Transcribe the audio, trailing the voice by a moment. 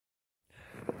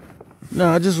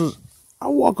No, I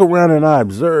walk around and I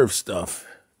observe stuff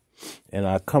and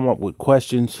I come up with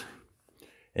questions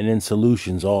and then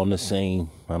solutions all in the same,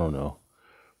 I don't know,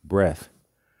 breath.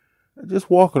 Just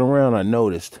walking around, I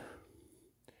noticed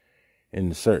in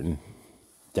a certain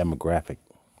demographic,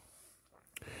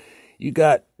 you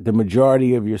got the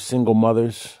majority of your single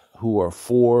mothers who are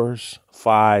 4s,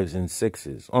 5s, and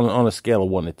 6s on a scale of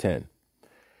 1 to 10.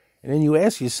 And then you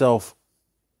ask yourself,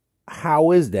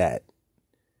 how is that?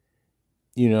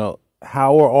 You know,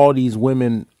 how are all these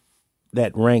women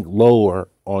that rank lower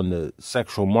on the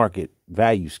sexual market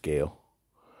value scale,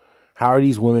 how are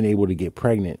these women able to get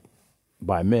pregnant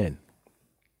by men?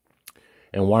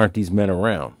 And why aren't these men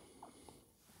around?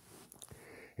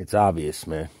 It's obvious,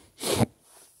 man.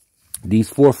 These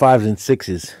 4, 5s, and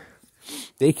 6s,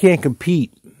 they can't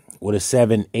compete with a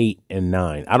 7, 8, and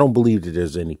 9. I don't believe that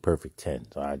there's any perfect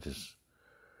 10. So I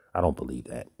don't believe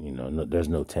that. You know, no, there's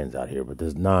no 10s out here, but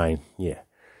there's 9. Yeah.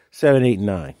 7, 8, and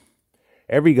 9.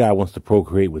 Every guy wants to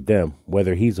procreate with them,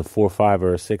 whether he's a 4, 5,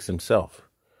 or a 6 himself.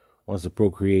 Wants to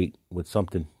procreate with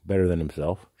something better than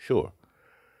himself, sure.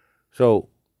 So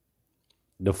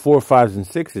the 4, 5s, and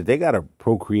 6s, they got to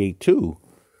procreate too,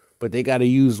 but they got to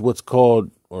use what's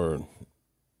called, or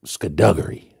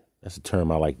skeduggery. That's a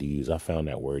term I like to use. I found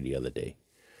that word the other day.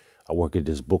 I work at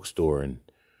this bookstore, and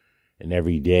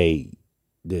every day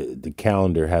the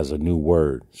calendar has a new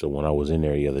word. So when I was in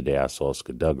there the other day, I saw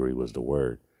skeduggery was the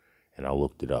word, and I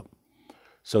looked it up.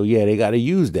 So yeah, they got to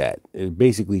use that. It's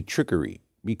basically trickery,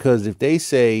 because if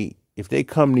they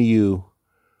come to you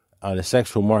on a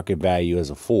sexual market value as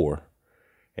a 4,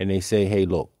 and they say, hey,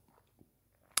 look,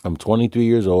 I'm 23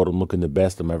 years old. I'm looking the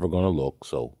best I'm ever going to look.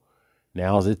 So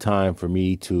now's the time for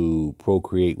me to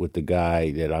procreate with the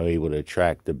guy that I'm able to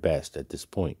attract the best at this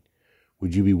point.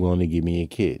 Would you be willing to give me a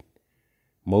kid?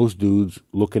 Most dudes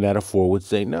looking at a 4 would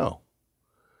say no.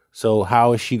 So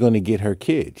how is she going to get her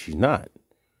kid? She's not.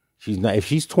 If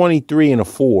she's 23 and a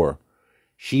 4,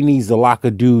 she needs to lock a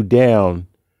dude down,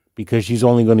 because she's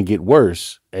only going to get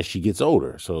worse as she gets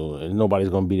older. So nobody's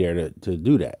going to be there to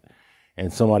do that.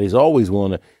 And somebody's always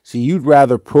willing to see. You'd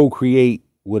rather procreate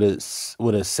with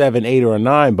a 7, 8, or a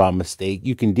 9 by mistake.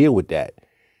 You can deal with that.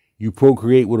 You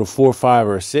procreate with a 4, 5,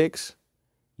 or a 6.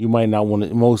 You might not want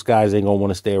to. Most guys ain't gonna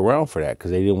want to stay around for that,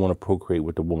 because they didn't want to procreate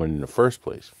with the woman in the first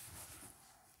place.